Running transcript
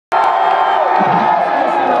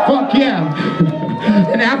Fuck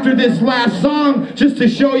yeah. And after this last song, just to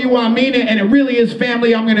show you I mean it, and it really is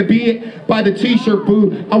family, I'm gonna be by the t-shirt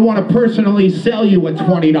booth. I want to personally sell you a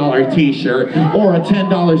 $20 t-shirt or a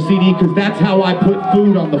 $10 CD, because that's how I put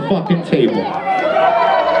food on the fucking table.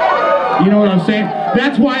 You know what I'm saying?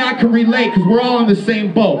 That's why I can relate, because we're all in the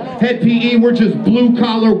same boat. Head PE, we're just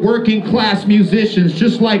blue-collar, working-class musicians,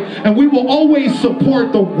 just like, and we will always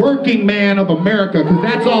support the working man of America, because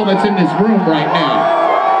that's all that's in this room right now.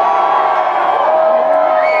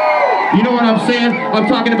 You know what I'm saying? I'm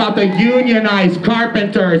talking about the unionized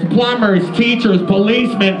carpenters, plumbers, teachers,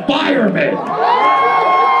 policemen, firemen.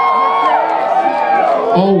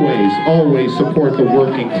 Always, always support the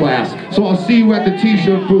working class. So I'll see you at the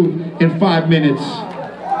t-shirt booth in 5 minutes.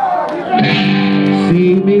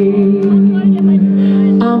 See me,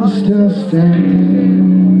 I'm still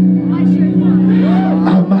standing.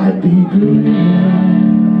 I might be bleeding,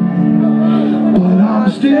 but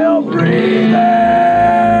I'm still breathing.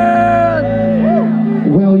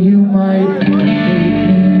 Well, you might hate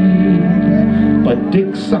me, but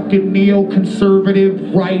dick-sucking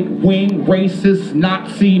neoconservative, right-wing, racist,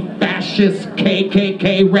 Nazi, fascist,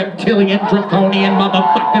 KKK, reptilian, draconian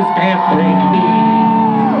motherfuckers can't break me.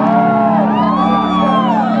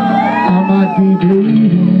 I might be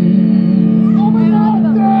bleeding,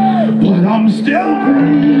 but I'm still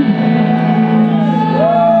breathing.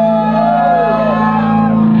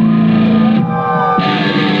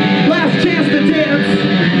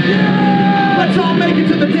 Let's all make it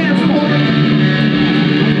to the dance floor.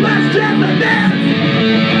 Last chance to dance.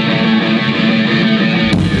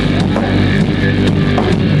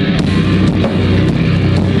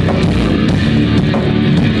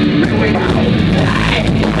 Here we go.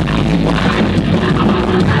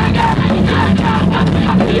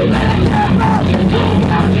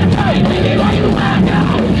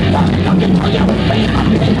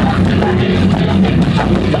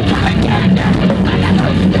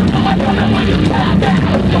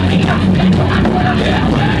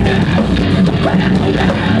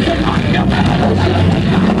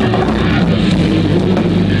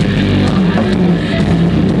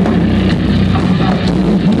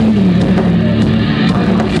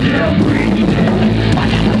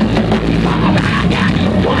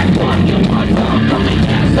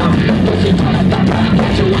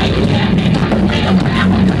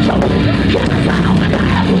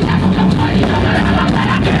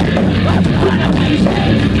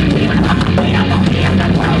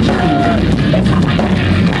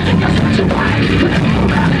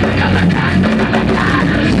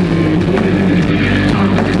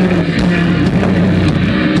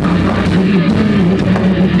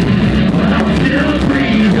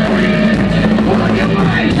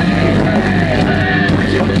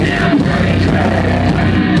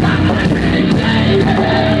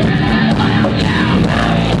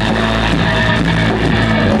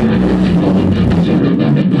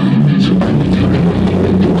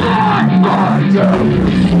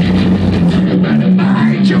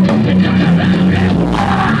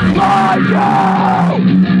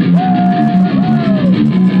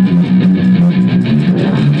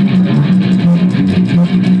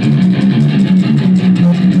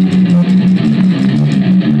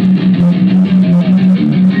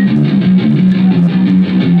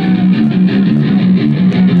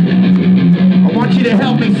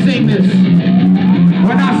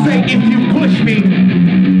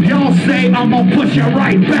 I'm gonna push you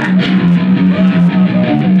right back.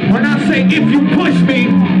 When I say if you push me,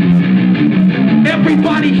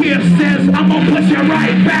 everybody here says I'm gonna push you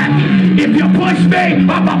right back. If you push me,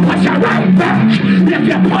 I'm gonna push you right back. If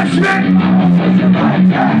you push me, I'm gonna push you right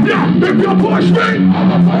back. Yeah, if you push me, I'm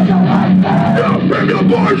gonna push you right back. Yeah, if you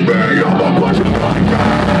push me, I'm gonna push you right back.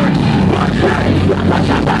 Push me, I'm push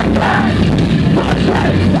you right back. Push me,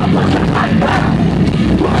 I'm push you right back.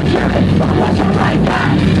 Push me, I'm push you right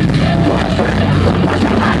back. Push me, I'm push you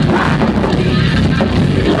right back.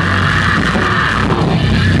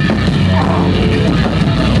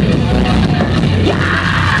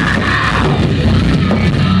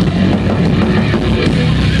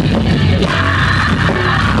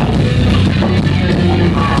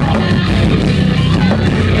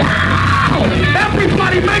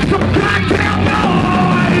 Everybody make some goddamn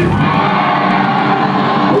noise!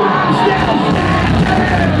 I'm still standing,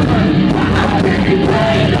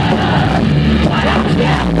 but I'm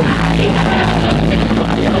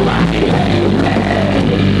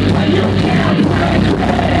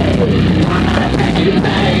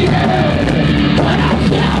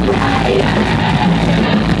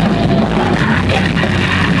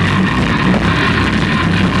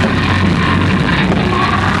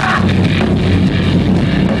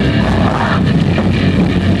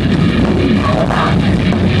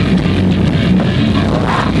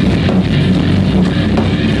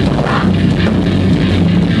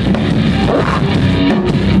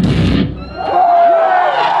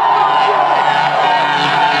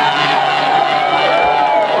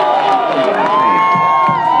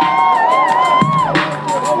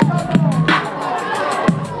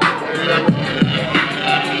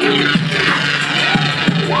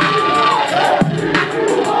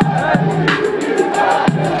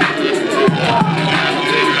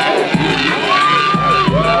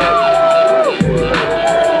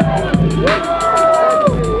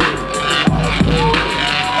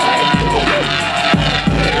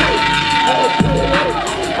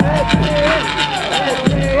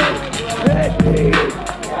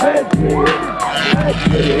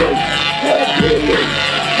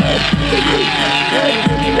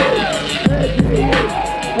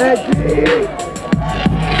Renegade.